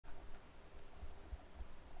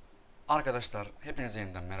Arkadaşlar hepinize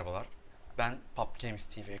yeniden merhabalar. Ben Pop Games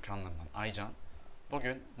TV ekranlarından Aycan.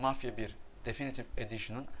 Bugün Mafya 1 Definitive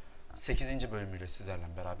Edition'ın 8. bölümüyle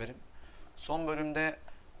sizlerle beraberim. Son bölümde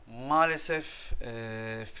maalesef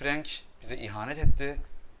Frank bize ihanet etti.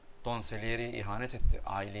 Don Salieri'ye ihanet etti.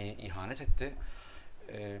 Aileye ihanet etti.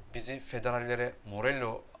 Bizi federallere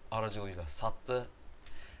Morello aracılığıyla sattı.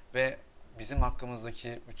 Ve bizim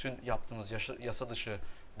hakkımızdaki bütün yaptığımız yasa dışı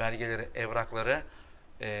belgeleri, evrakları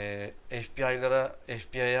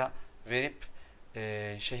FBI'ya verip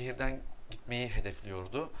şehirden gitmeyi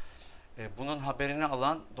hedefliyordu. Bunun haberini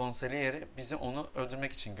alan Don Salieri bizi onu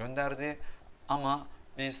öldürmek için gönderdi. Ama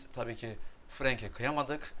biz tabii ki Frank'e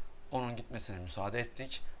kıyamadık. Onun gitmesine müsaade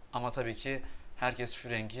ettik. Ama tabii ki herkes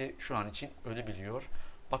Frank'i şu an için ölü biliyor.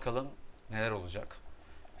 Bakalım neler olacak.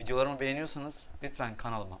 Videolarımı beğeniyorsanız lütfen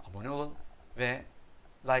kanalıma abone olun ve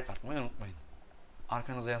like atmayı unutmayın.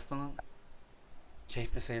 Arkanıza yaslanın.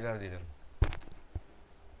 Keyifli seyirler dilerim.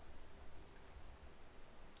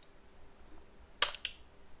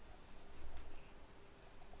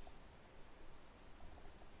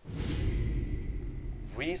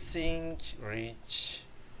 Recent Rich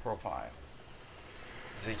Profile.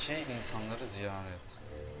 Zeki insanları ziyaret.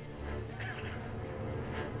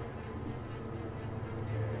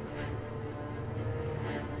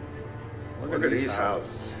 Look at these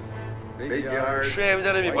houses. Big yards, Şu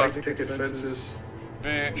evlere bir bak. picket fences.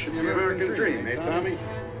 Büyük. It's the American dream, eh, Tommy?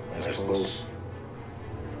 I suppose.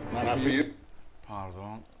 Not for you.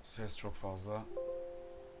 Pardon, ses çok fazla.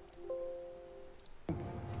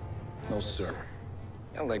 No, sir.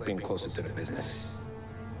 I like being closer to the business.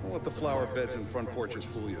 Don't let the flower beds and front porches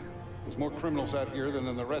fool you. There's more criminals out here than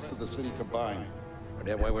in the rest of the city combined. Is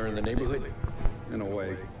that why we're in the neighborhood? In a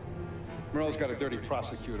way. Merle's got a dirty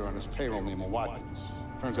prosecutor on his payroll named Watkins.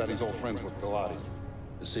 Turns out he's old friends with Galati.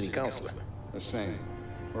 The city councilor. The same.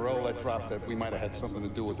 Morel let drop that we might have had something to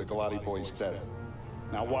do with the Galati boy's death.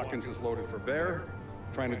 Now Watkins is loaded for bear,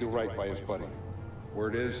 trying to do right by his buddy.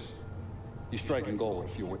 Word is, he's striking gold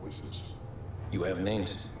with a few witnesses. You have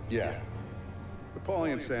names? Yeah. But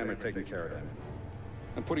Paulie and Sam are taking care of them.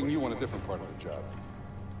 I'm putting you on a different part of the job.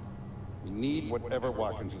 We need whatever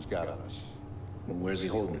Watkins has got on us. Well, where's he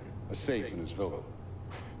holding? A safe in his villa.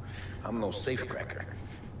 I'm no safecracker.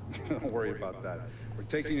 Don't worry about that. We're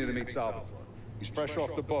taking you to meet Salvatore. He's fresh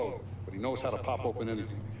off the boat, but he knows how to pop open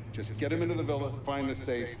anything. Just get him into the villa, find the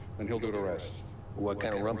safe, and he'll do the rest. What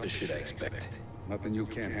kind of rumpus should I expect? Nothing you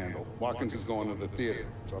can't handle. Watkins is going to the theater,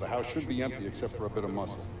 so the house should be empty except for a bit of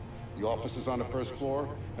muscle. The office is on the first floor,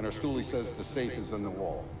 and our stoolie says the safe is in the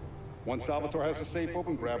wall. Once Salvatore has the safe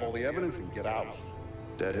open, grab all the evidence and get out.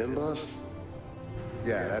 That him, boss?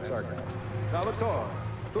 Yeah, that's our guy. Salvatore,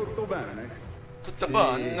 tutto bene? Tutto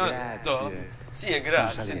buono. Sì,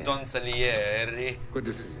 grazie, Don Salieri. Good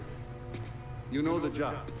to see you. You know the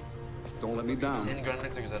job. Don't let me down. Seni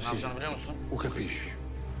görmek de güzel. Ne yapacağını biliyor musun? O capisci.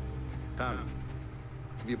 Tommy,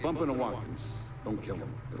 if you bump into Watkins, don't kill him.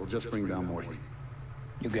 It'll just bring down more heat.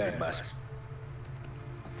 You got it, boss.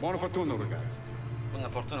 Buona fortuna, ragazzi. Buona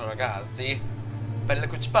fortuna, ragazzi. Bella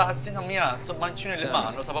che ci passi, non mi alzo, mancino nelle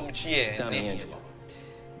mani, tava Tommy mucieni. Angelo.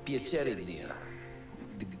 Piacere di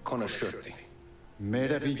conoscerti.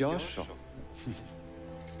 Meraviglioso.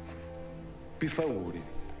 Bir favori.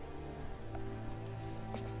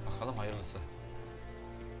 Bakalım hayırlısı.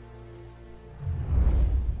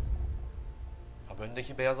 Abi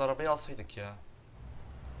öndeki beyaz arabayı alsaydık ya.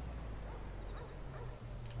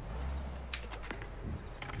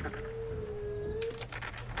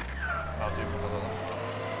 Radyoyu kapatalım.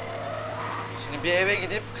 Şimdi bir eve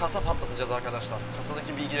gidip kasa patlatacağız arkadaşlar.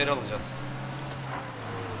 Kasadaki bilgileri alacağız.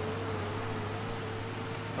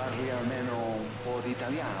 Parli almeno un po' di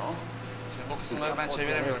italiano? Şimdi bu kısımları ben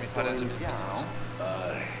çeviremiyorum İtalyanca bilmediğim için.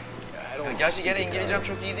 Yani gerçi gene İngilizcem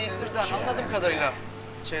çok iyi değildir de anladığım kadarıyla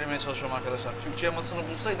çevirmeye çalışıyorum arkadaşlar. Türkçe yamasını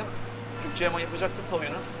bulsaydım, Türkçe yama yapacaktım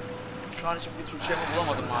oyunu. Şu an için bir Türkçe yama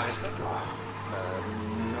bulamadım maalesef. No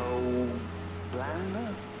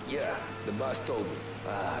plan? Yeah, the boss told me.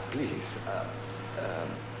 Please,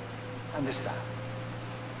 understand.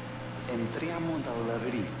 Entriamo dal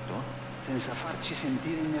labirinto senza farci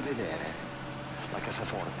sentire né vedere. La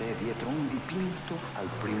cassaforte è dietro un dipinto al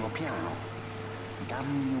primo piano.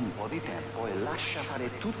 Dammi un po' di tempo e lascia fare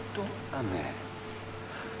tutto a me.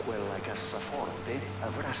 Quella cassaforte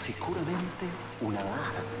avrà sicuramente una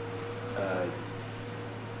alarme.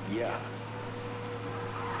 Yeah.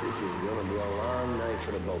 This is gonna be a long night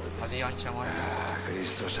for the both of us. Hadi yan Kemal.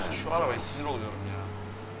 Cristo santo. Şu arabaya sinir oluyorum ya.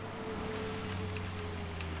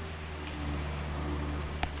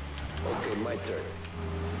 Okay, my turn.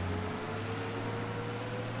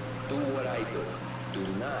 Do what I do. Do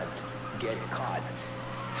not get caught.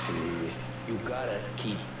 See, you gotta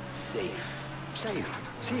keep safe. Safe,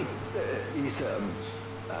 sì, is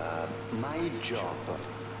my job.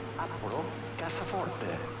 Apro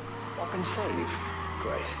cassaforte. Open safe.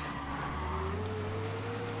 Christ.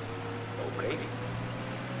 Okay.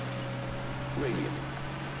 Radio.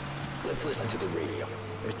 Let's listen to the radio.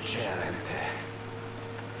 Eccellente.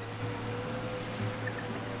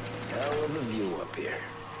 Hell of a view up here.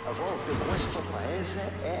 A volte questo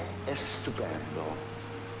paese è stupendo.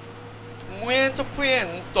 Muito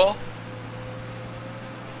puento.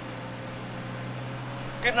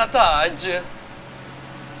 Grenadage.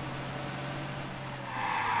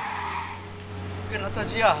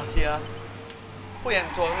 Grenadaccia.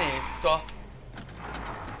 Puentonito.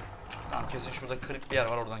 Tamam, kesin şurada kırık bir yer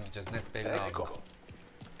var, oradan gideceğiz. Net belli abi. Ecco.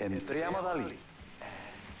 Entriamo da lì.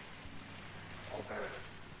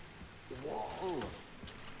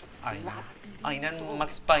 Aynen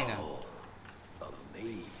Max Payne.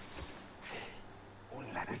 Un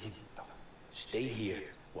labirinto. Stay here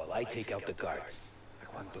while I take out the guards.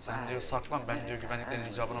 Sen diyor saklan, ben diyor güvenliklerin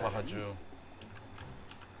icabına bakacağım.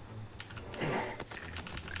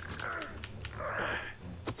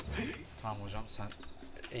 Tamam hocam, sen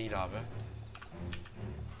eğil abi.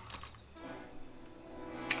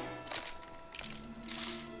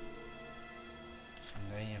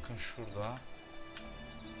 Şimdi en yakın şurada.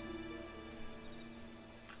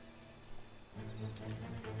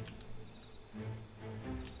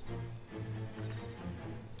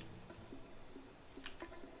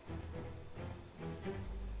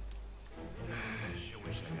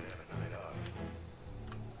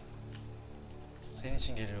 Senin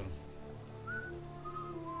için geliyorum.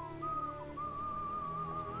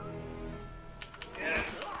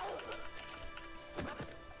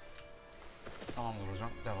 Tamamdır hocam,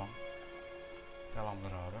 devam.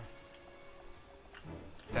 Devamdır abi.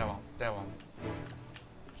 Devam.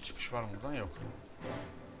 Çıkış var mı buradan? Yok.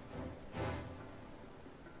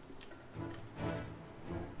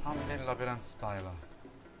 Tam bir labirent style'a.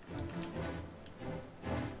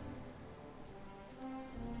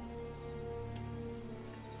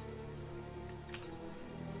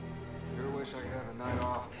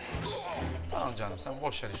 Tamam canım, sen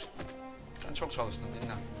boş ver iş. Sen çok çalıştın,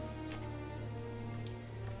 dinlen.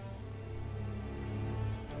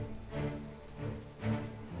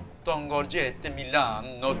 Don Gorgette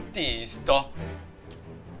Milano Tisto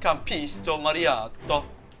Campisto Mariato.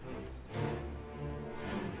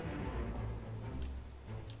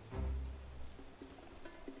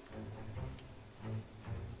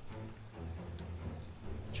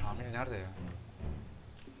 Kamil nerede ya?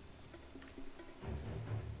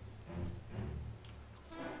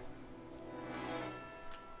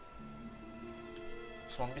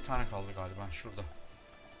 Son bir tane kaldı galiba şurada.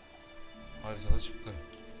 Haritada çıktı.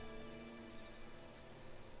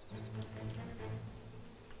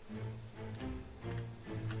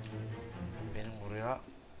 Benim buraya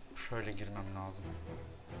şöyle girmem lazım.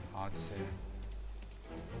 Hadiseye.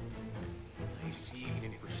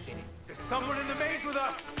 There's someone in the maze with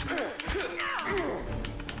us!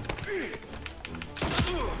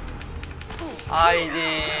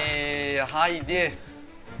 Haydi.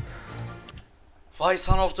 Vay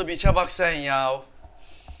son of the beach'e bak sen ya.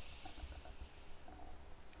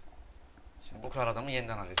 Şimdi bu kar adamı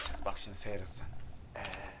yeniden halledeceğiz. Bak şimdi seyret sen.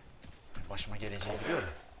 Başıma geleceği biliyorum.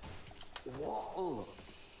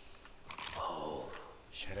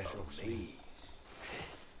 Şeref yoksun.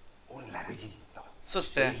 Un labirinto.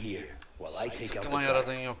 Sus be. Here while I take out the Sıkıma guards.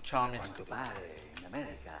 yaradığın yok Kamil. Quanto pare in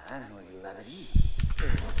America hanno il labirinto.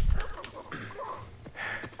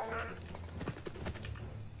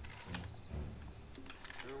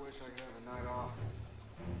 Sure wish I could have a night off.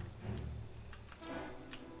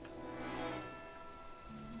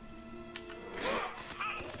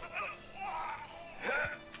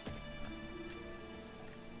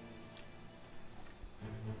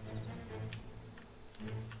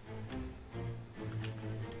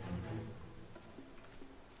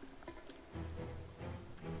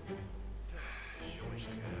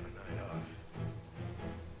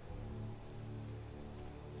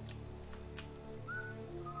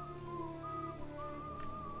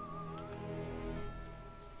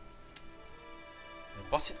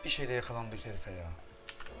 Basit bir şeyde yakalandık herife ya.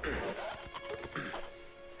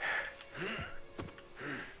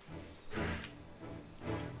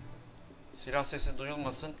 Silah sesi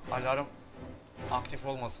duyulmasın, alarm aktif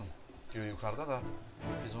olmasın diyor yukarıda da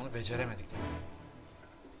biz onu beceremedik tabii.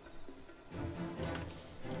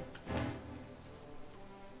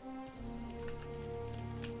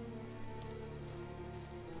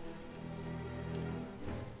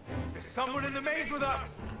 There's someone in the maze with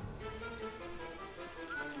us!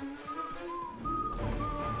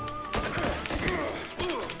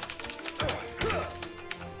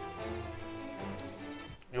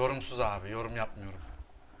 Yorumsuz abi, yorum yapmıyorum.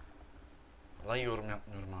 Vallahi yorum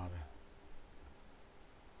yapmıyorum abi.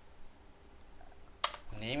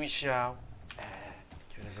 Bu neymiş ya?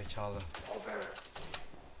 Gerizekalı.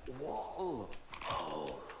 Wall. Oh,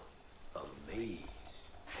 amazing.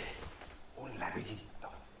 Un laberinto.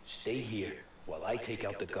 Stay here while I take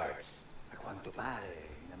out the guards. A quanto pare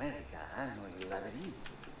in America hanno il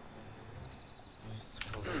labirinto.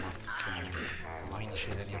 Sıkıldım artık yani. Aynı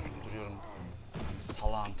şeyleri yapıp duruyorum. Yani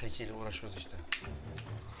salağın tekiyle uğraşıyoruz işte.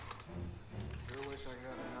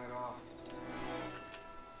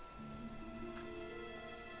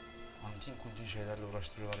 Antin kuntin şeylerle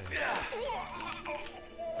uğraştırıyorlar ya.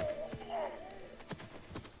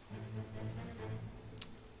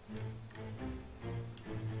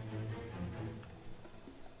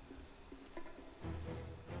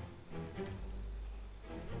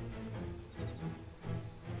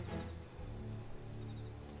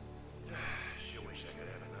 Sure wish I could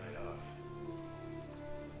have a night off.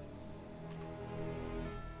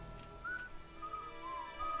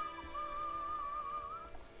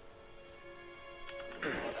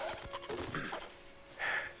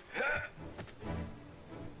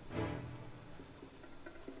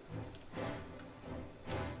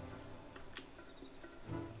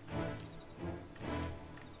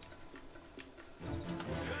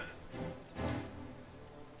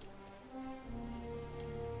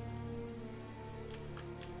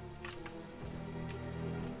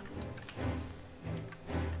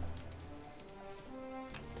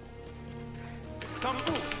 Some.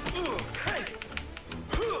 Hey!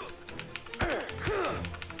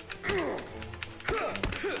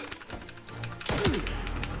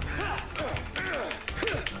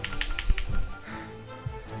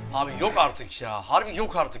 Abi yok artık ya. Harbi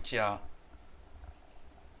yok artık ya.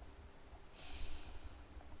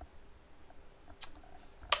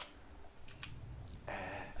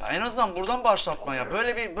 Ya en azından buradan başlatma ya.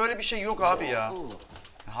 Böyle bir şey yok abi ya.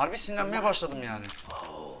 Harbi sinirlenmeye başladım yani.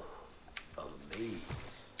 Amazing.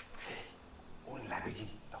 Un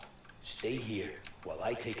laberinto. Stay here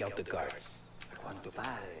while I take out the guards. A quanto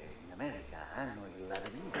pare in America hanno il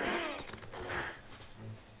labirinto.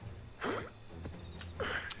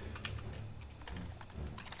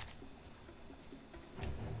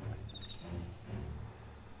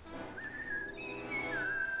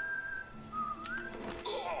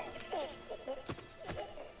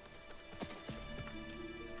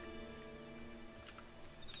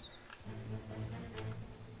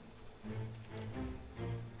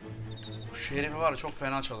 Şu herifi var ya, çok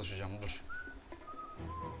fena çalışacağım, dur.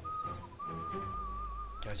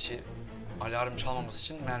 Gerçi alarm çalmaması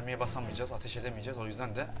için mermiye basamayacağız, ateş edemeyeceğiz. O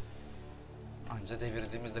yüzden de anca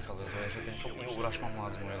devirdiğimizde kalırız. O herife benim çok iyi uğraşmam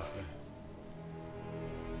lazım o herifle.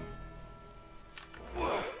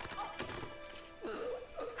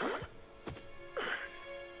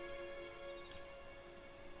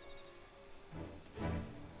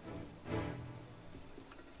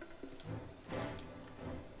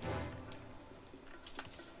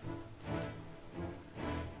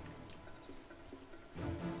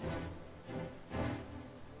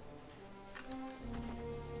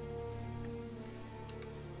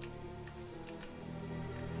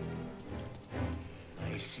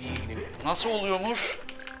 Nice evening. Nasıl oluyormuş?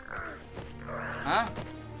 Ha?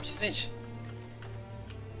 Pislik.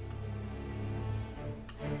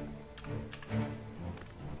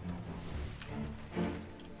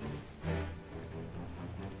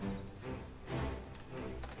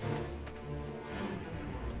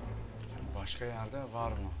 Başka yerde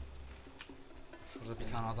var mı? Şurada bir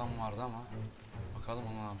tane adam vardı ama bakalım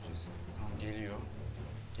onu ne yapacağız. Tamam, geliyor.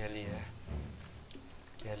 Geliye.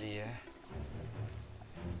 Geliye.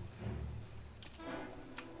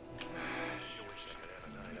 Sure wish I could have a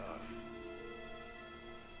night off.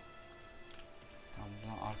 Tamam,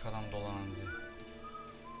 buna arkadan dolanan zil.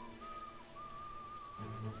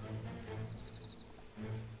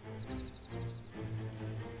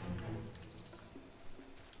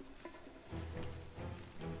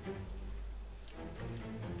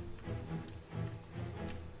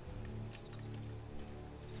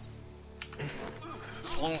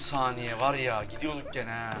 Son saniye var ya, gidiyorduk gene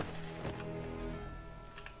ha.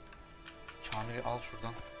 Kamil'i al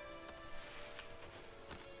şuradan.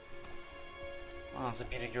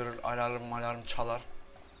 Anası biri görür, alarm çalar.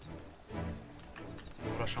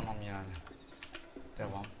 Uğraşamam yani.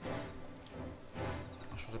 Devam.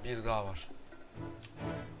 Şurada bir daha var.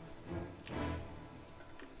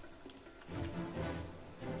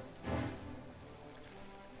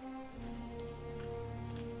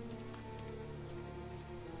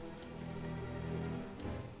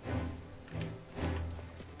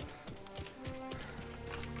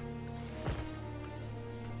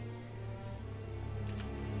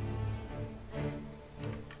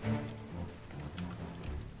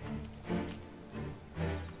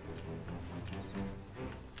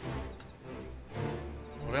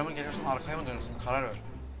 Buraya mı geliyorsun, arkaya mı dönüyorsun? Karar ver.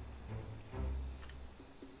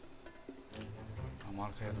 Ama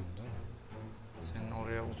arkaya döndün. Senin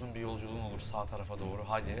oraya uzun bir yolculuğun olur sağ tarafa doğru.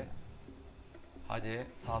 Hadi. Hadi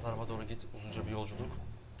sağ tarafa doğru git. Uzunca bir yolculuk.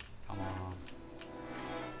 Tamam.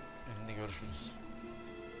 Önünde görüşürüz.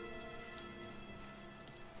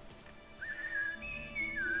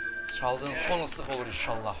 Çaldığın son ıslık olur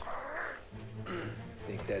inşallah. I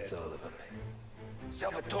think that's all of them.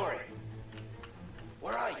 Salvatore,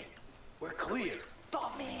 where are you? We're clear.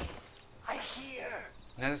 Tommy, I hear.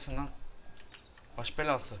 Neredesin lan? Baş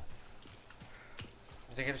belası.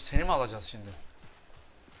 Bir de gelip seni mi alacağız şimdi?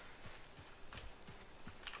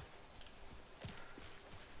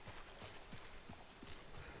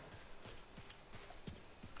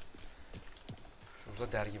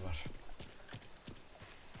 Şurada dergi var.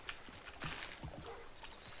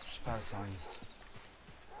 Süper Science.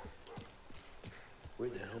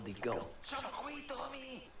 Where the hell did he go? Sono qui,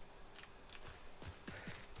 Tommy.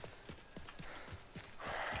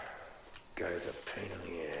 Guy's a pain in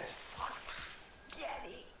the ass. Forza,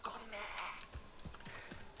 vieni con me.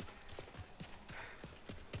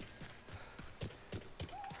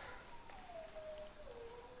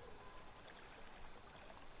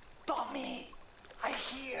 Tommy, I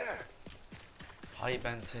hear. Hay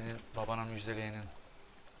ben senin babana müjdeleyenin.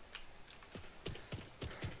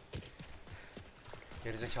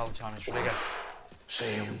 Gerizekalı Kamil şuraya gel.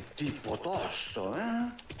 Sei un tipo tosto,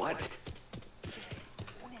 eh? What?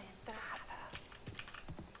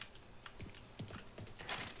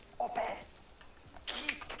 Open.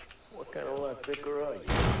 Kick. What kind of lockpicker are you?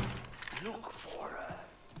 Look for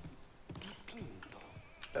dipinto.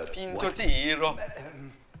 Pinto tiro.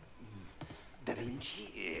 Da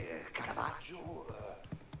Vinci, Caravaggio.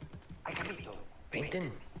 Hai capito?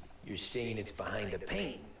 Painting? You're saying it's behind the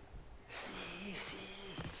paint? Sì, sì.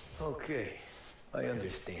 Okay, I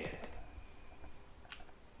understand.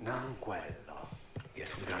 Non quello.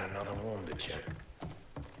 Guess we got another room to check.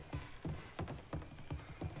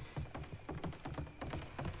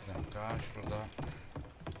 Bir dakika şurada.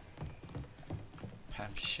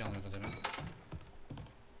 Pempiş yanıyordu demin.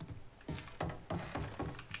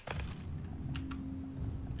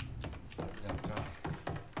 Bir dakika.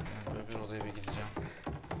 Ben öbür odaya bir gideceğim.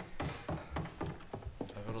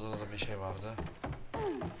 Öbür odada da bir şey vardı.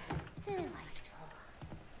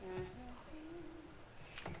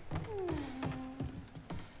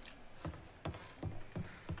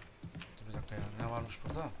 Dur bir dakika ya. Ne varmış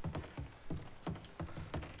burada?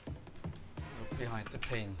 Look behind the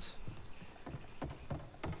paint.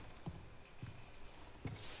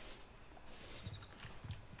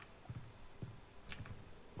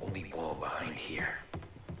 Only wall behind here.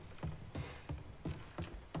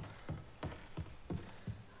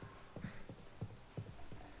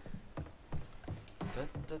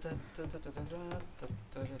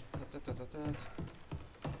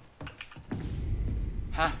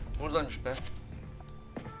 Heh, buradaymış be.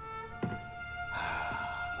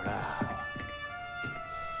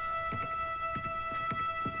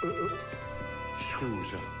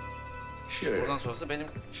 Scusa. Sure. Buradan sonrası benim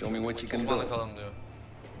Show me what you can uzmanlık do. alanım diyor.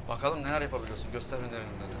 Bakalım neler yapabiliyorsun. Göster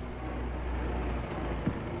önerilerini dedi.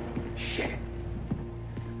 Shit.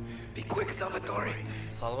 Be quick, Salvatore.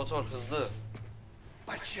 Salvatore hızlı.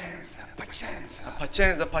 Pazienza, pazienza.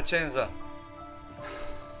 Pacenza, pacenza.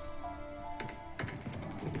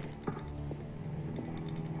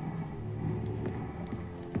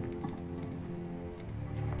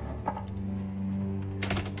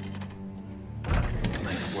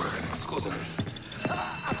 Nice work. Scusami.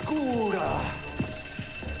 Cura.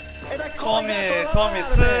 Tommy,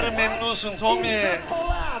 sır memnunsun Tommy.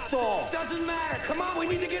 Doesn't matter. Come on, we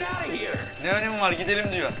need to get out of here. Ne önemi var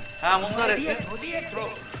gidelim diyor. Ha bunlar etti. Dietro.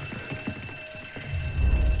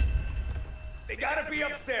 They gotta be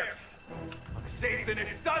upstairs. Safe's in his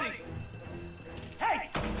study. Hey!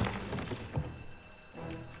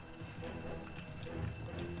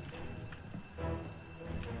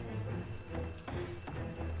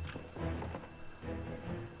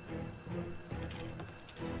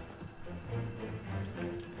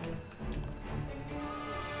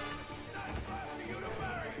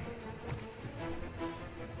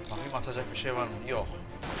 Bakayım atacak bir şey var mı? Yok.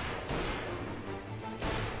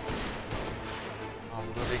 Ha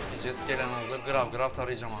burada bekleyeceğiz. Gelen alır. Grav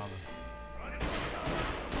tarayacağım abi.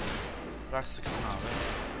 Bırak sıksın abi.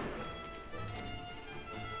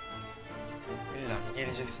 İlla ki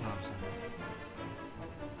geleceksin abi sen.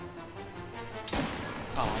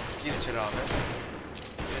 Tamam. Gir içeri abi.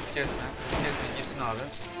 Risk etme. Risk etme. Girsin abi.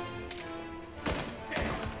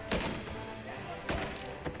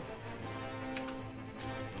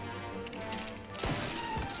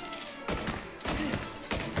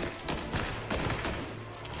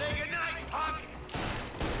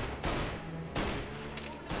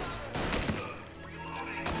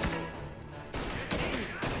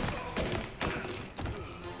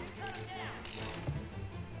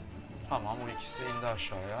 Tamam, o ikisi indi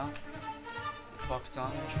aşağıya. Ufaktan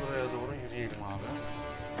şuraya doğru yürüyelim abi.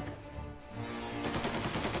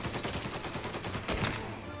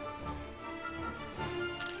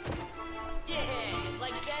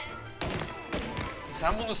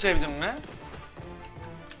 Sen bunu sevdin mi?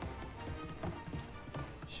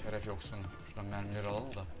 Şeref yoksun. Şuradan mermileri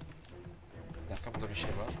alalım da. Bir dakika, burada bir şey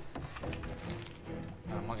var.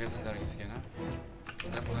 Ha, magazin dergisi gene.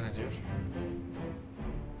 Burada ne diyor?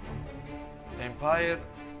 Empire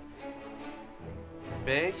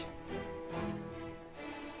Bey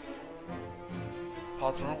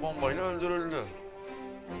patronu bombayla öldürüldü.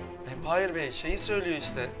 Empire Bey şeyi söylüyor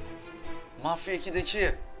işte. Mafya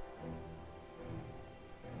 2'deki.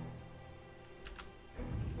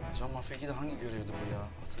 Acaba Mafya 2'de hangi görevdi bu ya?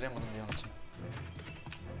 Hatırlayamadım bir an için.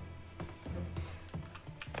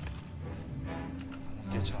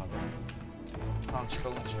 Tamam, geç abi. Tamam,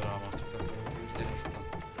 çıkalım dışarı abi artık da. Gidelim şuradan.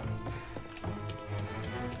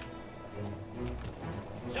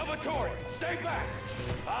 Salvatore, stay back!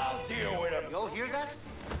 I'll deal with him. You all hear that?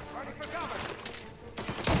 Ready for cover.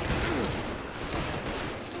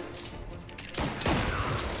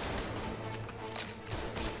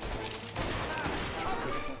 Çok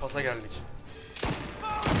kötü kumpasa geldik.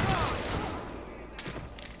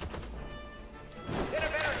 Get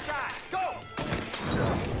a better shot. Go!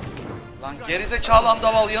 Lan gerizekalı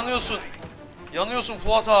andaval, yanıyorsun. Yanıyorsun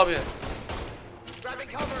Fuat abi.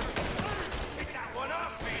 Grabbing cover. Pick that one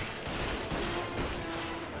up, me.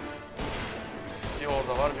 Bir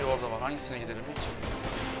orada var, bir orada var. Hangisine gidelim hiç?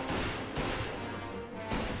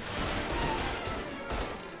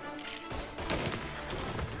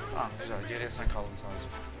 Tamam, güzel. Geriye sen kaldın sadece.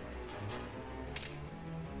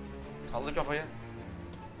 Kaldır kafayı.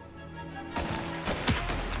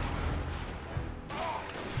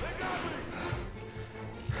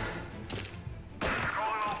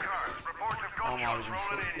 Tamam abicim,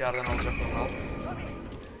 şu yerden alacaklarını al.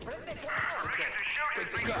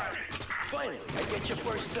 Finally, I get your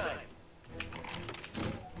first time.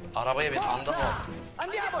 Arabaya bin, anda al.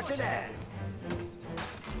 Andiamocene!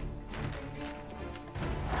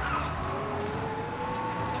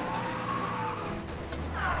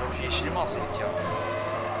 Şu yeşili mi alsaydık ya?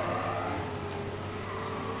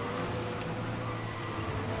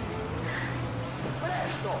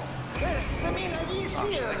 Presto! Persamina gli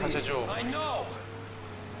Tamam, şimdi sbirri! kaçacı o. I know.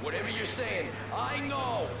 Whatever you're saying, I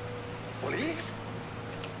know. Police?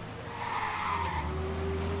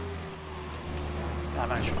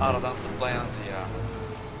 Hemen şu aradan zıplayan ya.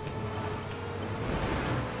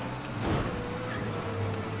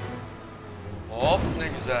 Hop, ne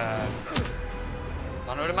güzel.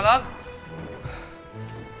 Lan ölme lan.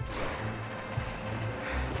 Güzel.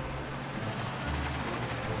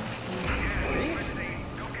 Police?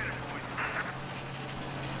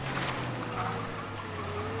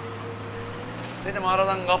 Dedim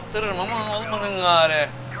aradan kaptırırım ama olmadın gari.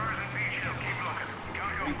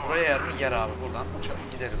 Buraya yer mi? Yer abi, buradan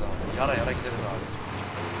gideriz abi. Yara yara gideriz abi.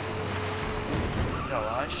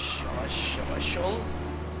 Yavaş yavaş yavaş ol.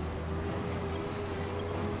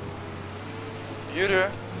 Yürü.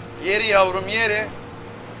 Yeri yavrum, yeri.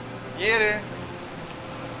 Yeri.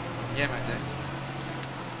 Yemedi.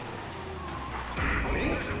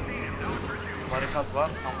 Barikat var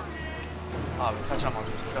ama abi kaçamadık.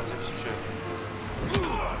 Yapacak hiçbir şey yok.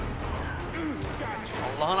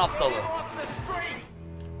 Allah'ın aptalı.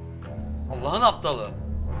 Allah'ın aptalı.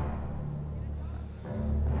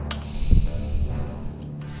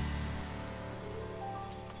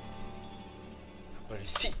 Böyle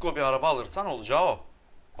sikko bir araba alırsan olacağı o.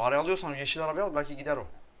 Bari alıyorsan yeşil arabayı al, belki gider o.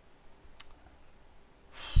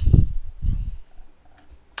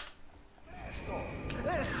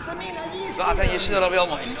 Zaten yeşil arabayı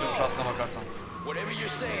almak istiyormuş aslına bakarsan. Whatever you're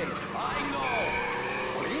saying, I know.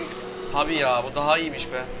 Police? Tabii ya, bu daha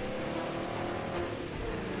iyiymiş be.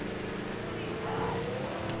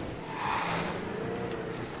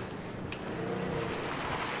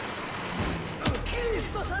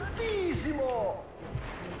 Cristo Santissimo!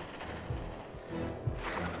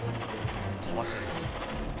 Salak herif.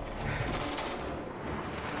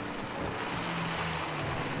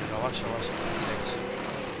 Yavaş yavaş seç.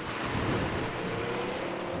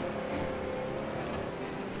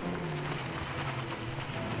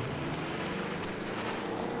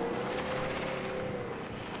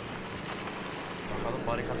 Bakalım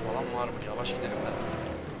barikat falan var mı? Yavaş gidelim de.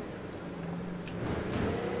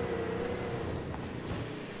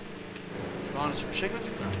 Şu an için bir şey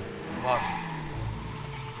gözükmüyor. Var.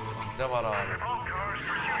 Önde var abi.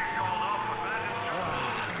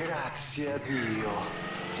 Grazie a Dio.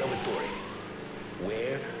 Salvatore,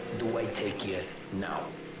 where do I take you now?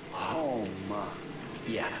 Home.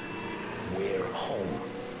 Yeah, we're home.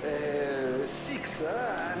 6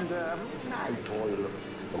 and nightfall.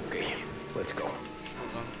 Okay, let's go.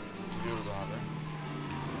 Şuradan gidiyoruz abi.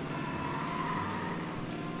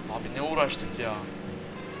 Abi ne uğraştık ya.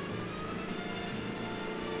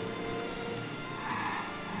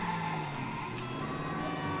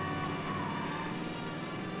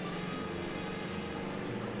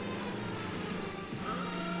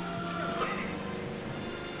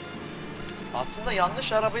 Aslında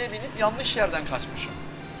yanlış arabaya binip yanlış yerden kaçmışım.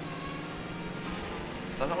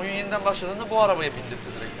 Zaten oyun yeniden başladığında bu arabaya bindirdi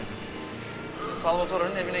direkt. Şimdi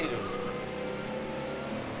Salvatore'nin evine gidiyoruz.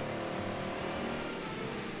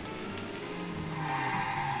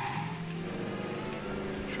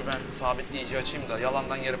 Şu ben sabitleyici açayım da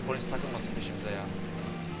yalandan yere polis takılmasın peşimize ya.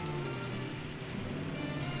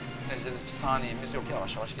 Neyse bir saniyemiz yok,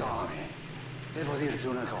 yavaş yavaş gidelim. Devo dirti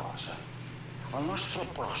una cosa. Al nostro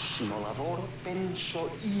prossimo lavoro penso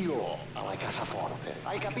io alla cassaforte.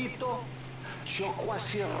 Hai capito? Ci ho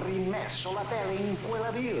quasi rimesso la pelle in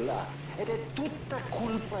quella villa ed è tutta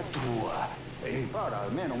colpa tua. E impara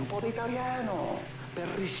almeno un po' di italiano per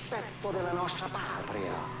rispetto della nostra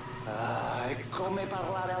patria. È come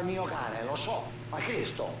parlare al mio cane, lo so, ma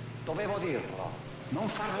Cristo, dovevo dirlo. Non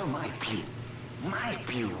farlo mai più. Mai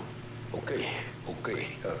più. Okay,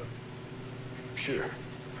 sure.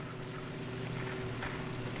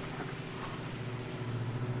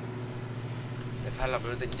 Yeter la,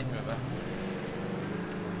 böyle de gidilmiyor be.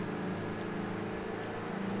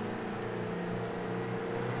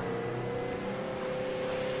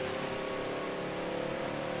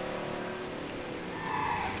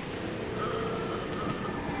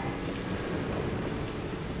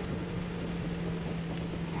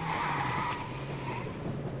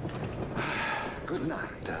 Good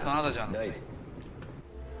night. Sana da canım. Night.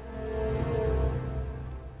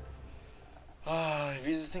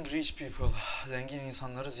 Visiting rich people. Zengin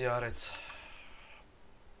insanları ziyaret.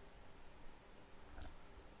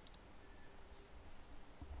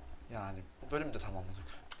 Yani bu bölümü de tamamladık.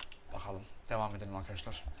 Bakalım. Devam edelim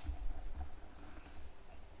arkadaşlar.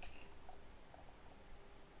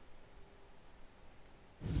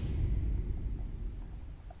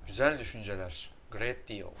 Güzel düşünceler. Great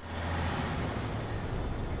deal.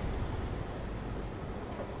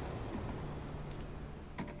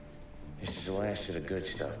 This is the last of the good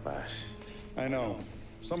stuff, boss. I know.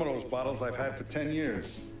 Some of those bottles I've had for 10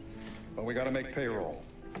 years. But we gotta make payroll.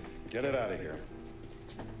 Get it out of here.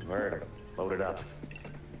 Word. Load it up.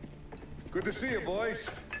 Good to see you, boys.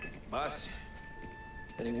 Boss,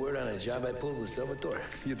 any word on a job I pulled with Salvatore?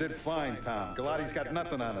 You did fine, Tom. Galati's got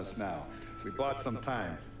nothing on us now. We bought some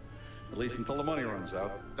time. At least until the money runs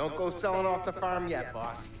out. Don't go selling off the farm yet,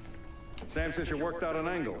 boss. Sam says you worked out an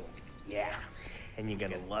angle. Yeah, and you're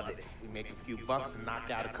gonna love it. We make a few bucks and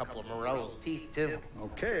knock out a couple of Morello's teeth, too.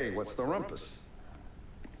 Okay, what's the rumpus?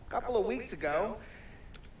 A couple of weeks ago,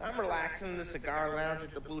 I'm relaxing in the cigar lounge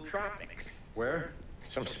at the Blue Tropics. Where?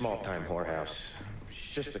 Some small-time whorehouse. It's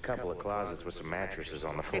just a couple of closets with some mattresses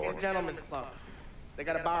on the floor. It's a gentleman's club. They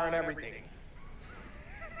got a bar and everything.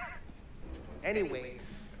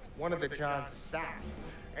 Anyways, one of the Johns is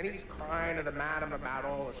south, and he's crying to the madam about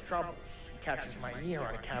all his troubles. He catches my ear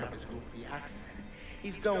on account of his goofy accent.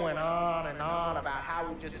 He's going on and on about how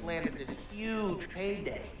he just landed this huge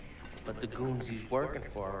payday. But the goons he's working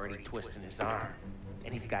for are already twisting his arm,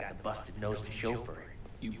 and he's got the busted nose to show for it.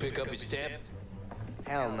 You pick up his tab?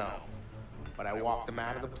 Hell no. But I walked him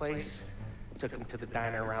out of the place, took him to the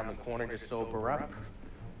diner around the corner to sober up.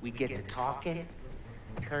 We get to talking.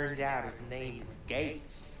 Turns out his name is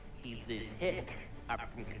Gates. He's this hick up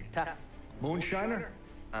from Kentucky. Moonshiner?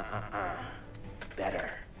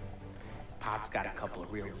 Better. His pop's got a couple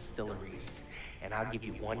of real distilleries, and I'll give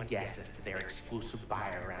you one guess as to their exclusive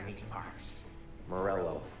buyer around these parts.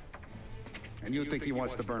 Morello. And you think he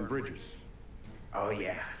wants to burn bridges? Oh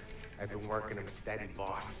yeah, I've been working him steady,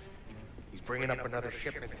 boss. He's bringing up another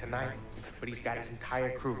shipment tonight, but he's got his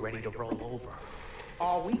entire crew ready to roll over.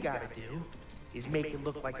 All we gotta do is make it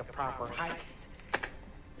look like a proper heist.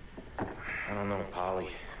 I don't know, Polly.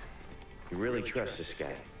 You really trust this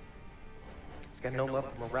guy? He's got no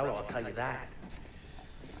love for Morello, I'll tell you that.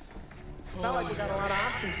 It's not like we got a lot of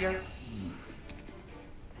options here.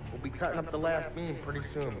 We'll be cutting up the last beam pretty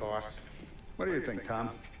soon, boss. What do you think, Tom?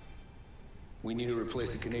 We need to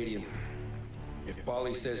replace the Canadian. If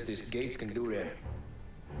Polly says this Gates can do that,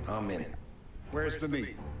 I'm in. Where's the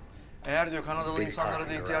meat? Eğer diyor Kanadalı insanlara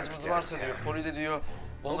da ihtiyacımız varsa diyor, Poli de diyor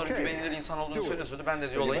onların güvenilir insan olduğunu söylüyordu. Ben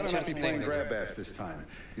de diyor olayın içerisindeyim dedi. This time.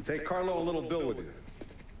 You take Carlo a little bill with you.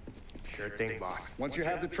 Sure thing, boss. Once you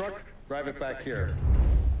have the truck, drive it back here.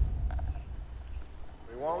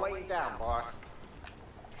 won't let you down, boss.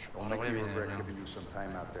 Şu Don't make arabaya me binelim regret ya. giving you some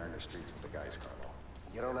time out there in the streets with the guys, Carlo.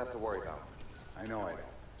 You don't have to worry about it. I know I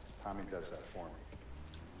don't. Tommy does that for me.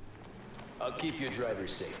 I'll keep your driver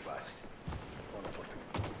safe, boss.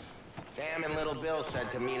 Sam and Little Bill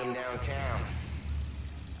said to meet him downtown.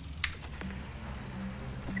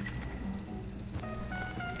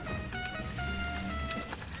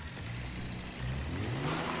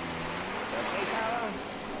 Okay, Carlo?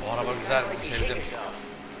 Bu araba güzel, sevdim.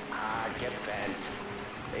 Ah, get bent.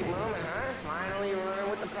 Big moment, huh? Finally running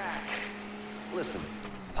with the pack. Listen.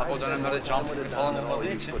 Tabi o dönemlerde cam filmi falan olmadığı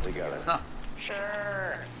için.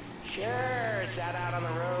 Sure. Sure. Sat out on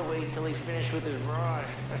the road, wait till he's finished with his broad.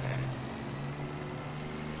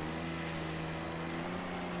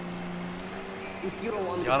 If you don't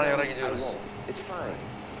want to Yara go, yara I gidiyoruz. won't. It's fine.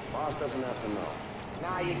 Boss doesn't have to know.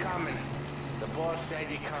 Nah, you're coming. The boss said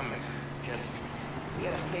you're coming. Just, you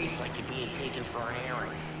got a face like you're being taken for an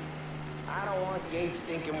airing. I don't want Gates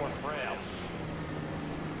thinking we're frails.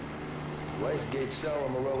 Why's Gates sell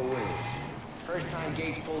Morello wings? First time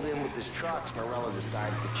Gates pulled in with his trucks, Morello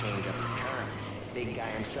decided to change up the terms. The big guy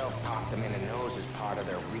himself popped him in the nose as part of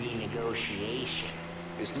their renegotiation.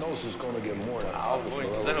 His nose is gonna get more than Abi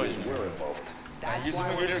bu güzel oyun. we're involved. Yani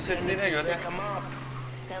yüzümü gülümsettiğine göre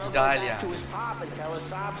ideal yani.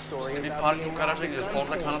 Şimdi bir parking garaja gidiyoruz.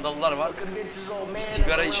 Orada Kanadalılar var. Bir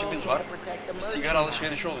sigara işimiz var. Bir sigara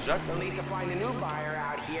alışverişi olacak.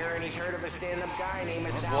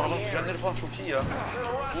 Bu arabanın frenleri falan çok iyi ya.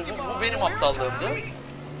 Bu benim aptallığımdı.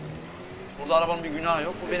 Burada arabanın bir günahı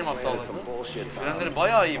yok. Bu benim aptallığımdı. Frenleri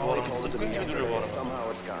bayağı iyi bu arabanın. Zıpkın gibi duruyor bu araba.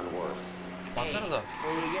 Baksanıza.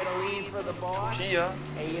 Çok iyi ya.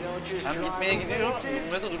 Hem gitmeye gidiyor,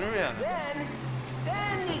 yürümeye de duruyor yani.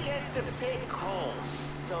 Then you get to pick holes.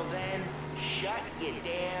 So then, shut your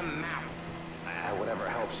damn mouth. Whatever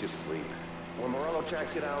helps you sleep. When Morello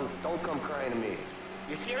tracks you down, don't come crying to me.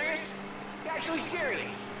 You serious? You actually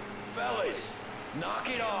serious? Fellas, knock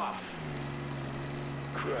it off.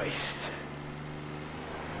 Christ.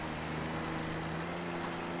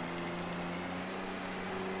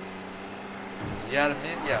 Yer mi?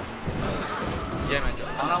 Yer. Yemedi.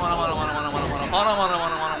 Anam.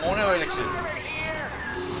 O ne öyle ki?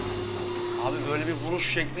 Abi böyle bir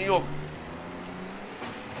vuruş şekli yok.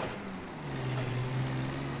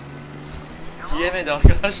 Yemedi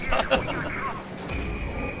arkadaşlar.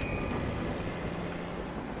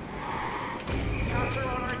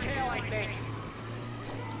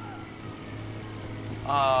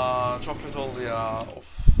 Aa, çok kötü oldu ya.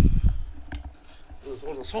 Of.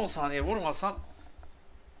 Orada son saniye vurmasam.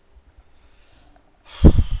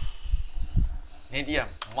 Ne diyeyim?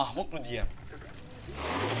 Mahmut mu diyeyim?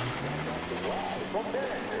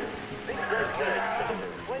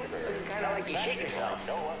 Kind of like you shit yourself.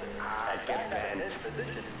 Get bent.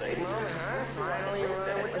 Big moment, huh? Finally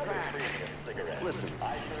running with the pack. Listen,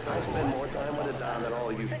 I spend more time with it Don than all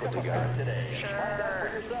of you put together.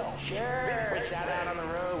 Sure. Sat out on the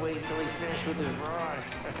road, wait till he's finished with his broad.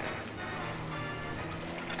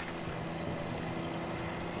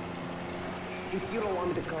 If you don't want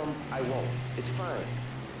me to come, I won't. It's fine.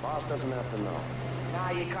 Boss doesn't have to know.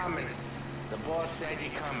 Nah, you're coming. The boss said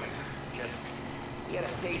you're coming. Just, you got a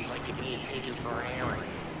face like you're being taken for an airing.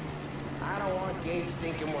 I don't want Gates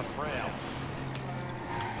thinking we're frails.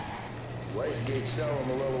 Why's Gates sell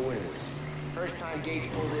Morello wings? First time Gates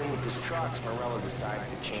pulled in with his trucks, Morello decided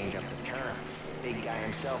to change up the terms. The big guy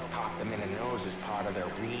himself popped him in the nose as part of their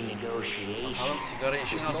renegotiation. Bakalım sigara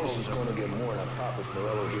işi nasıl olacak?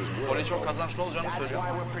 Orayı çok kazançlı olacağını söylüyor.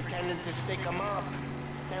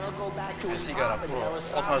 Sigara,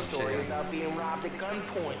 pro, o tarz bir şey yani.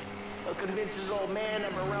 He'll convince his old man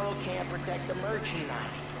that Morello can't protect the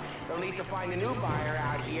merchandise. They'll need to find a new buyer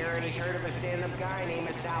out here, and he's heard of a stand-up guy named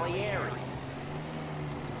Salieri.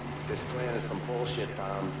 This plan is some bullshit,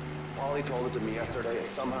 Tom. Paulie told it to me yesterday, and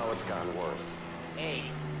somehow it's gone worse. Hey,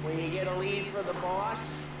 when you get a lead for the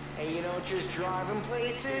boss, and you don't just drive him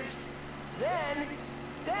places, then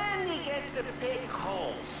you get to pick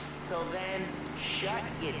holes. So then, shut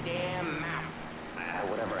your damn mouth.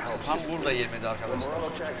 Whatever helps Tam you burada sleep. yemedi When arkadaşlar. Morello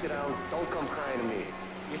tracks you down, don't come crying to me.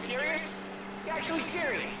 You serious? You actually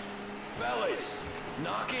serious? Fellas,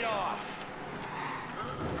 knock it off.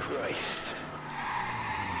 Christ.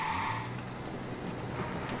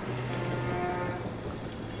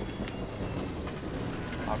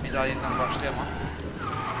 Abi bir daha yeniden başlayamam.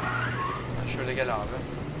 Sen şöyle gel abi.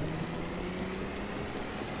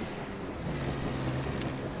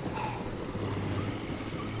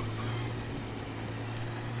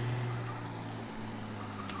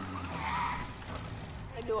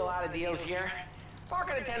 I do a lot of deals here.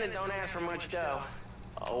 Parking attendant don't ask for much dough.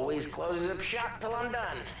 Always closes up shop till I'm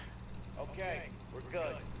done. Okay, we're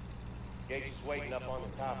good. Gates is waiting up on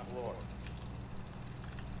the top floor.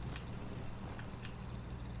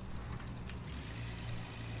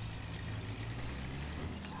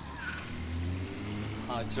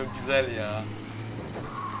 Ha, çok güzel ya.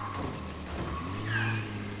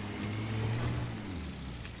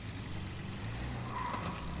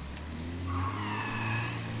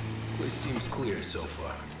 Place seems clear so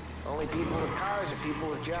far. Only people with cars are people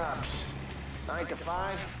with jobs. 9 to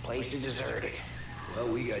 5, place is deserted. Well,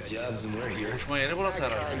 we got jobs and we're here. Buluşma yeri burası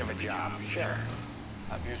herhalde. Kind of a job, sure.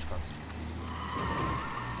 Ha, bir üst kat.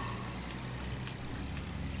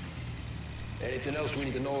 Anything else we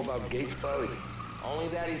need to know about Gates, Polly? Only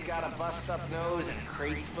that he's got a bust-up nose and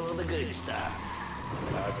crates full of the good stuff.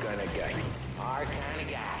 Our kind of guy. Our kind of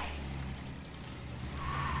guy.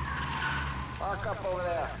 Park up over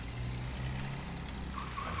there.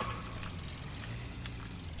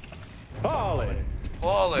 Polly.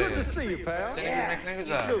 Oley. Good to see you, pal. Seni görmek ne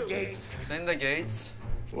güzel. You too, Gates. Senin de Gates.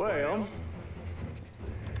 Well,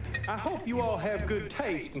 I hope you all have good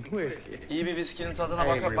taste in whiskey. İyi bir viskinin tadına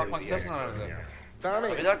bakmak istersin herhalde.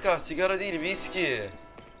 Tommy. Bir dakika, sigara değil, viski.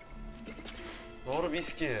 Doğru,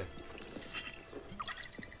 viski.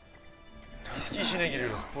 Viski işine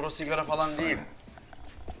giriyoruz. Pro sigara falan değil.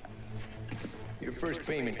 Your first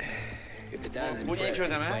payment. If the Don's Bu ilk impressed,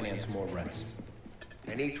 ödeme. finance more rents.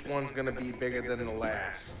 And each one's gonna be bigger than the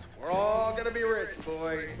last. We're all gonna be rich,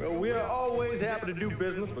 boys. Well, we are always happy to do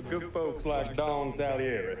business with good folks like Don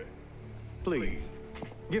Salieri. Please,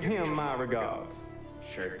 give him my regards.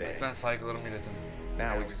 Sure thing. Lütfen saygılarımı iletin.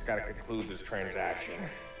 Now we just gotta conclude this transaction.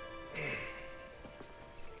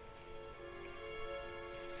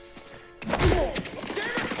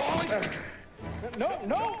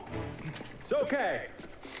 No! It's okay.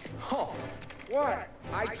 Huh. What?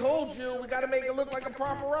 I told you we gotta make it look like a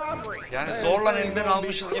proper robbery. Yani zorla elinden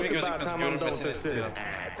almışız gibi görünmesini istiyor.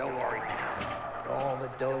 Don't worry, pal. With all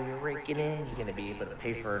the dough you're raking in, you're gonna be able to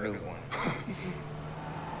pay for a new one.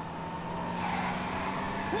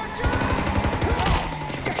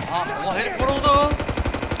 Allah, herif vuruldu.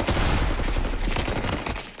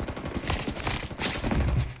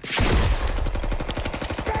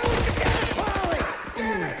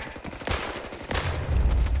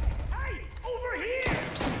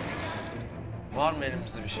 Var mı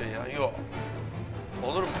elimizde bir şey ya? Yok.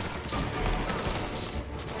 Olur mu?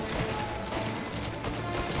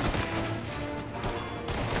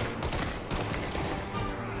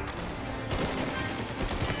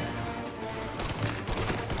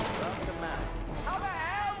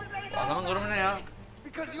 Adamın durumu ne ya?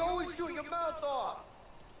 Because you always shoot your mouth off.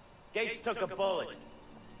 Gates took a bullet.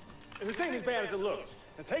 This ain't as bad as it looks.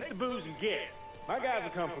 Now take the booze and get. My guys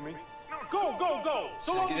will come for me. Go!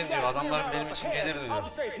 Siz gidin diyor. Adamlar benim için gelir diyor. I'll be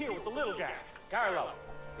safe here with the little guy. Carlo,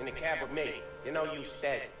 in the cab with me. You know you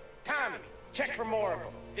steady. Tommy, check for more of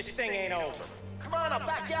them. This thing ain't over. Come on, I'll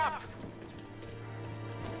back you up.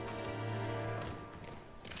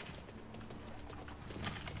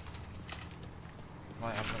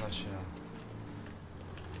 Vay arkadaş ya.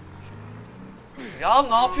 Ya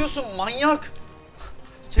ne yapıyorsun manyak?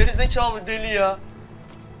 Gerizekalı deli ya.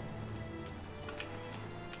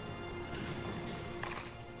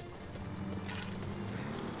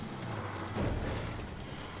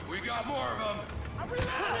 We got more of them. I'm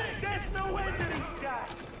reloading! There's no end to these guys!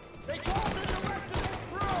 They called in the rest of their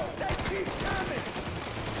crew! They keep coming!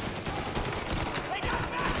 They got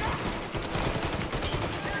backup!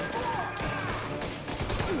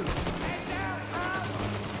 Head down, Tom!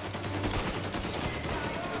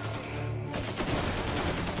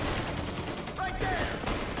 Right there!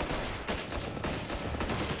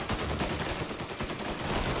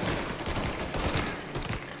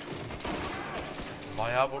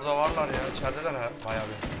 Bayağı burada varlar ya. İçerideler ha. Bayağı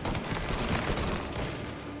bir.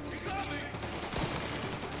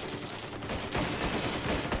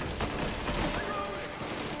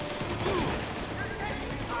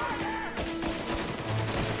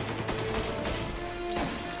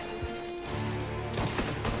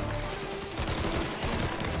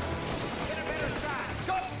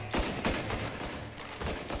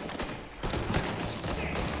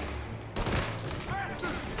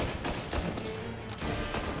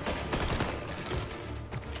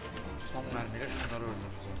 Son mermiyle şunları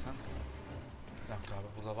öldürdüm zaten. Bir dakika abi,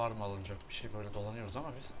 burada var mı alınacak bir şey, böyle dolanıyoruz ama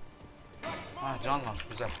biz. Ha, can var,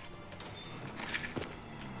 güzel.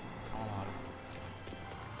 Tamam abi.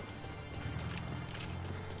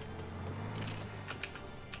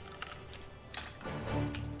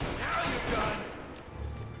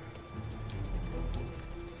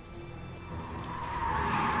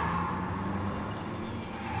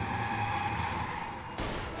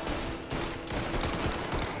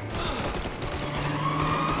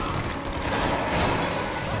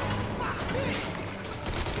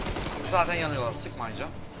 Zaten yanıyorlar,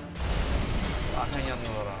 sıkmayacağım. Zaten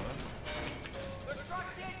yanıyorlar abi.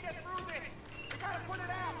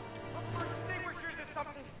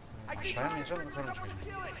 Aşağıya mı ineceğim, yukarı mı çıkacağım?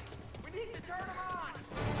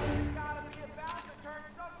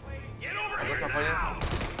 Alır kafayı.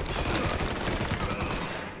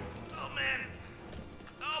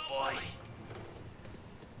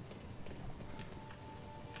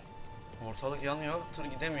 Ortalık yanıyor, tır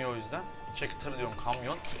gidemiyor o yüzden. Tır diyorum,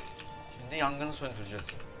 kamyon. Şimdi yangını söndüreceğiz.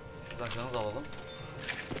 Şuradan canı da alalım.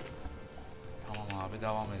 Tamam abi,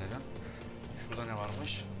 devam edelim. Şurada ne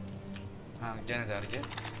varmış? Ha, gene dergi.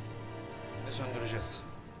 Şimdi söndüreceğiz.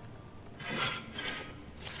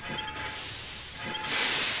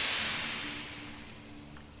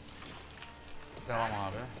 Devam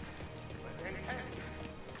abi.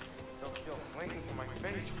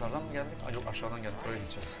 Yukarıdan mı geldik? Ay yok, aşağıdan geldik. Böyle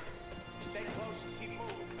gideceğiz.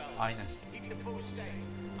 Aynen.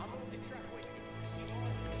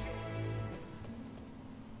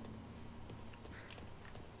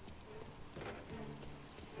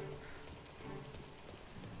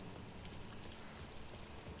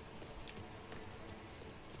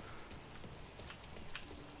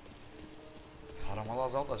 Taramalı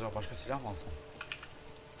azaldı, acaba başka silah mı alsam?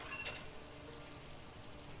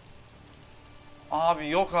 Abi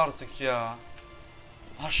yok artık ya.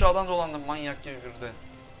 Aşağıdan dolandım manyak gibi bir de.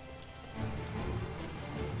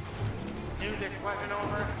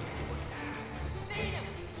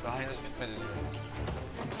 Daha henüz bitmedi diyor.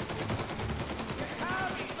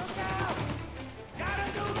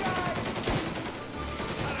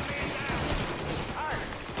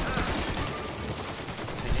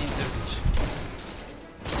 Seni indirdik.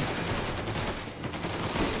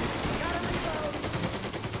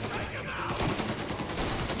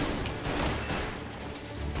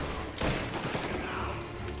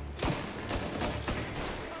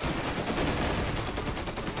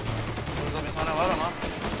 Şurada bir tane var ama.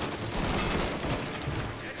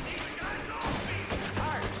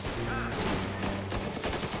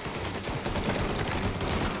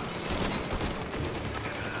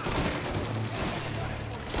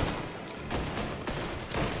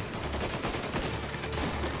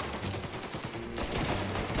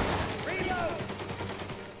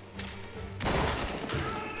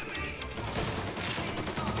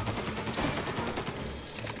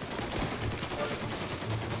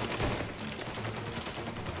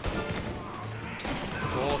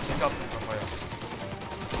 Tek attım kafaya.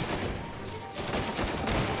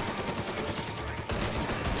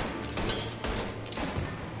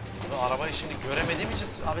 Arabayı şimdi göremediğim için...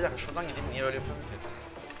 Abi bir dakika, şuradan gideyim. Niye öyle yapıyorum ki?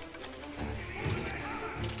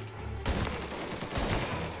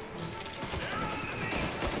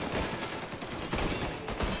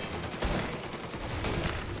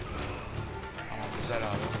 Tamam, güzel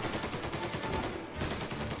abi.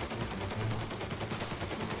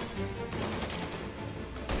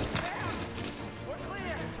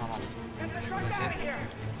 Tamam. Şuradaki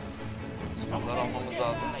silahları almamız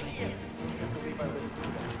lazım.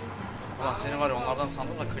 Ulan seni var ya, onlardan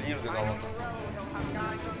sandım da clear dedi Allah'tan.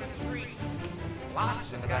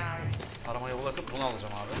 Şimdi ben aramayı bırakıp bunu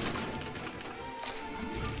alacağım abi.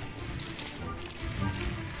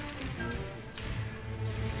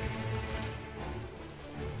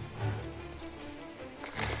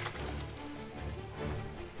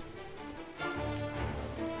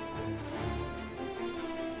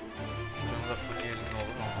 Şunu da fullleyelim, ne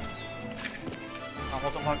olur ne olmaz. Tam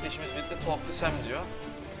otoparkta işimiz bitti. Talk to Sam diyor.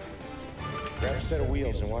 Grab a set of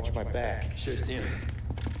wheels and watch my back. Sure thing.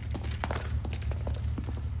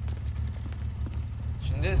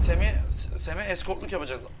 Şimdi Sam'e eskortluk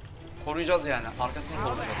yapacağız. Koruyacağız yani. Arkasını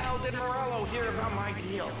koruyacağız.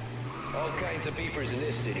 All kinds of beefers in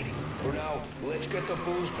this city. For now, let's get the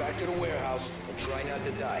booze back to the warehouse and try not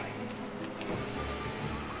to die.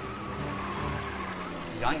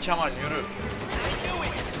 Yan Kemal yürü.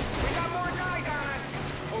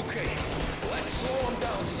 Okay, let's slow them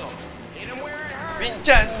down some. Hit them where it hurts.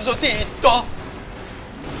 Vincenzo Tito.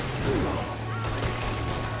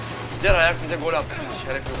 Diğer ayak bize gol attı.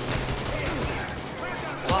 Şeref yok.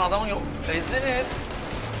 Ulan adamın yok. Ezdiniz.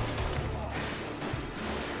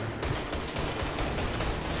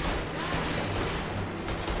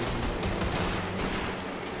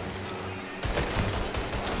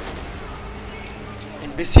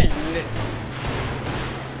 İmbesil.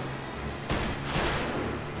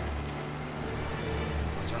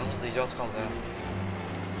 Canımız da iyice az kaldı ya.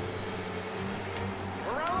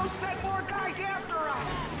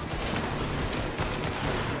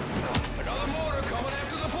 Another motor coming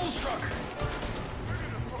after the pulse truck.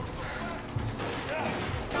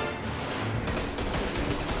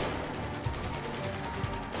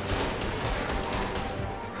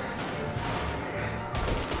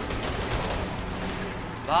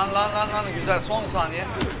 Lan güzel son saniye.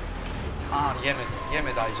 Aha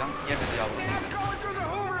yemedi Aycan. Yemedi yavrum.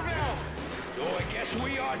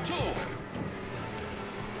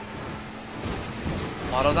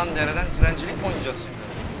 Aradan dereden trencilik mi oynayacağız şimdi?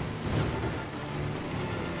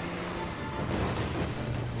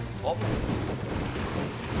 Hop.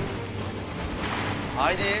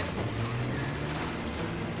 Haydi.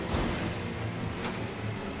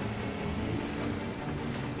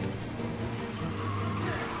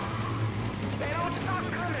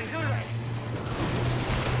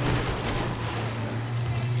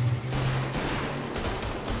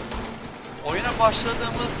 Oyuna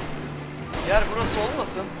başladığımız yer burası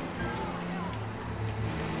olmasın?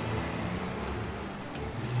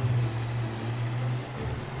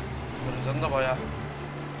 Canım da bayağı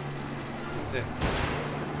gitti.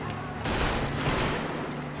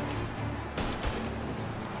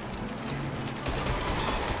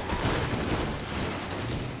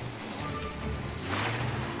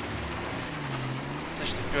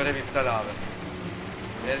 Sıçtık, görev iptal abi.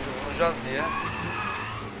 Herifi vuracağız diye.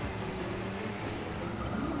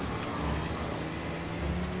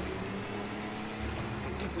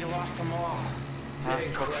 Ha,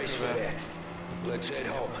 çok şükür be. Let's head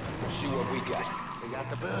home. See what we got. We got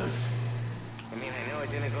the booze. I mean, I know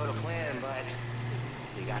it didn't go to plan, but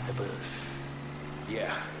we got the booze.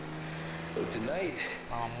 Yeah. But tonight,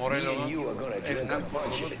 Tamam, me Morello'nun and you are gonna drink elinden a bunch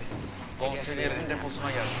of kurtulup it. Bonselier'in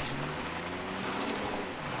deposuna geldik.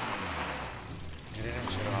 Girelim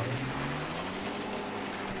içeri abi.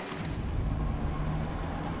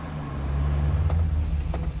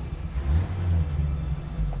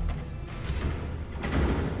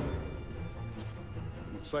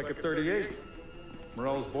 Looks like a 38.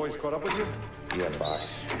 Morello's boys caught up with you? Yeah, boss.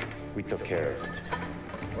 We took care of it.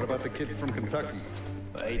 What about the kid from Kentucky?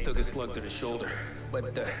 He took a slug to the shoulder,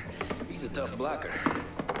 but he's a tough blocker.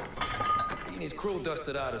 He and his crew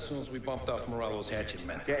dusted out as soon as we bumped off Morello's hatchet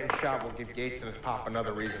men. Getting shot will give Gates and his pop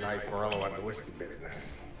another reason to ice Morello out of the whiskey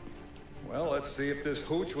business. Well, let's see if this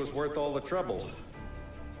hooch was worth all the trouble.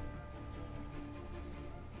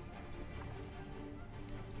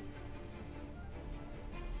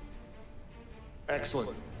 Excellent.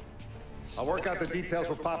 I'll work out the details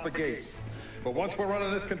with Papa Gates. But once we're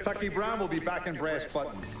running this Kentucky Brown, we'll be back in brass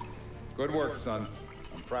buttons. Good work, son.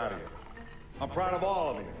 I'm proud of you. I'm proud of all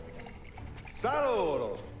of you.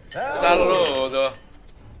 Saludo! Saludo!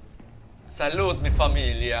 Salud mi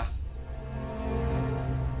famiglia!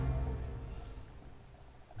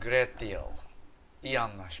 Great deal. İyi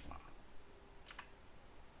anlaşma.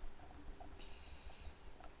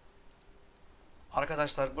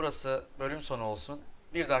 Arkadaşlar burası bölüm sonu olsun.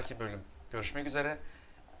 Bir dahaki bölüm görüşmek üzere.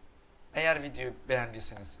 Eğer videoyu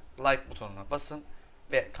beğendiyseniz like butonuna basın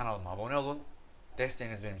ve kanalıma abone olun.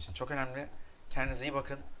 Desteğiniz benim için çok önemli. Kendinize iyi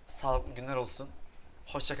bakın. Sağlıklı günler olsun.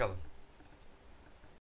 Hoşça kalın.